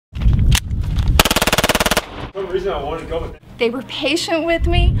only reason I wanted to go with it. They were patient with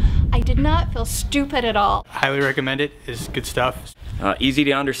me. I did not feel stupid at all. Highly recommend it. It's good stuff. Easy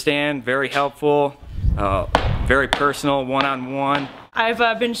to understand, very helpful, very personal, one-on-one.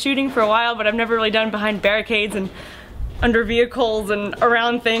 I've been shooting for a while, but I've never really done behind barricades and under vehicles and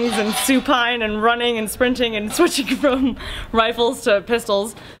around things and supine and running and sprinting and switching from rifles to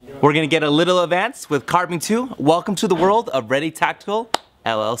pistols. We're gonna get a little advanced with Carbine 2. Welcome to the world of Ready Tactical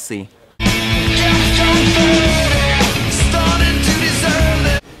LLC.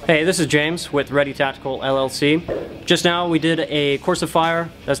 Hey, this is James with Ready Tactical LLC. Just now we did a course of fire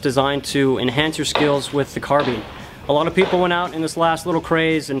that's designed to enhance your skills with the carbine. A lot of people went out in this last little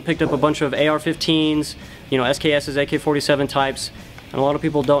craze and picked up a bunch of AR-15s, you know, SKSs, AK-47 types, and a lot of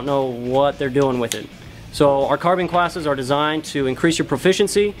people don't know what they're doing with it. So our carbine classes are designed to increase your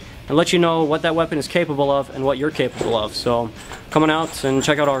proficiency and let you know what that weapon is capable of and what you're capable of. So come on out and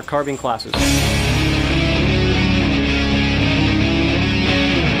check out our carbine classes.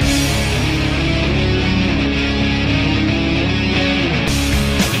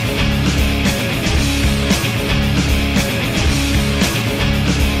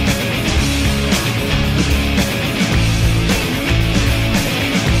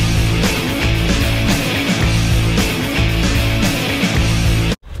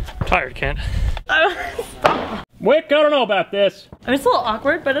 Tired, Kent. Wick, I don't know about this. I mean, it's a little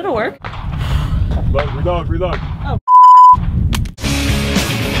awkward, but it'll work. Reload, reload. Oh.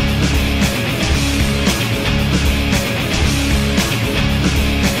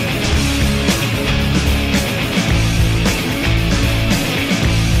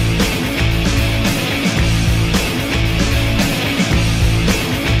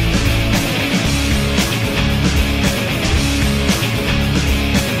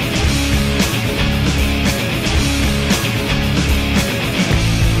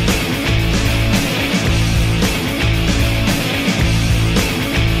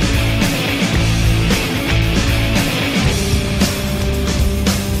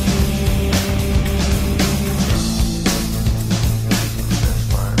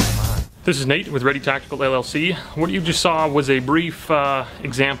 This is Nate with Ready Tactical LLC. What you just saw was a brief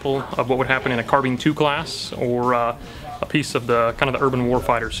example of what would happen in a Carbine 2 class, or a piece of the kind of the Urban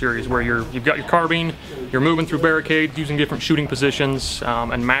Warfighter series, where you've got your carbine, you're moving through barricades, using different shooting positions,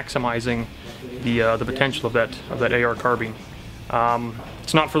 and maximizing the potential of that AR carbine.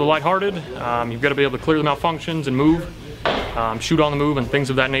 It's not for the lighthearted. You've got to be able to clear the malfunctions and move, shoot on the move, and things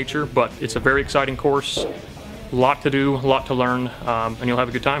of that nature. But it's a very exciting course. A lot to do, a lot to learn, and you'll have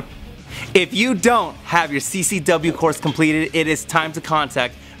a good time. If you don't have your CCW course completed, it is time to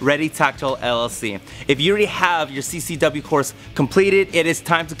contact Ready Tactical LLC. If you already have your CCW course completed, it is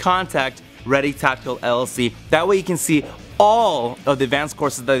time to contact Ready Tactical LLC. That way you can see all of the advanced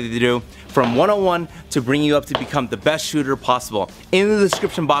courses that they do, from 101 to bring you up to become the best shooter possible. In the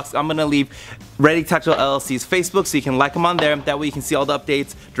description box, I'm gonna leave Ready Tactical LLC's Facebook, so you can like them on there. That way you can see all the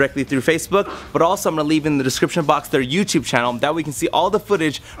updates directly through Facebook. But also I'm gonna leave in the description box their YouTube channel. That way you can see all the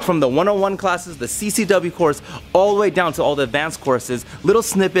footage from the 101 classes, the CCW course, all the way down to all the advanced courses. Little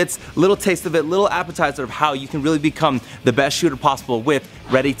snippets, little taste of it, little appetizer of how you can really become the best shooter possible with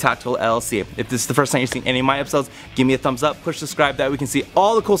Ready Tactical LLC. If this is the first time you've seen any of my episodes, give me a thumbs up, push subscribe. That way we can see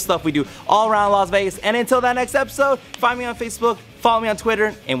all the cool stuff we do all around Las Vegas. And until that next episode, find me on Facebook, follow me on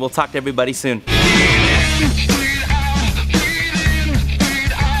Twitter, and we'll talk to everybody soon.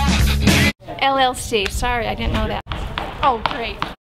 LLC, sorry, I didn't know that. Oh, great.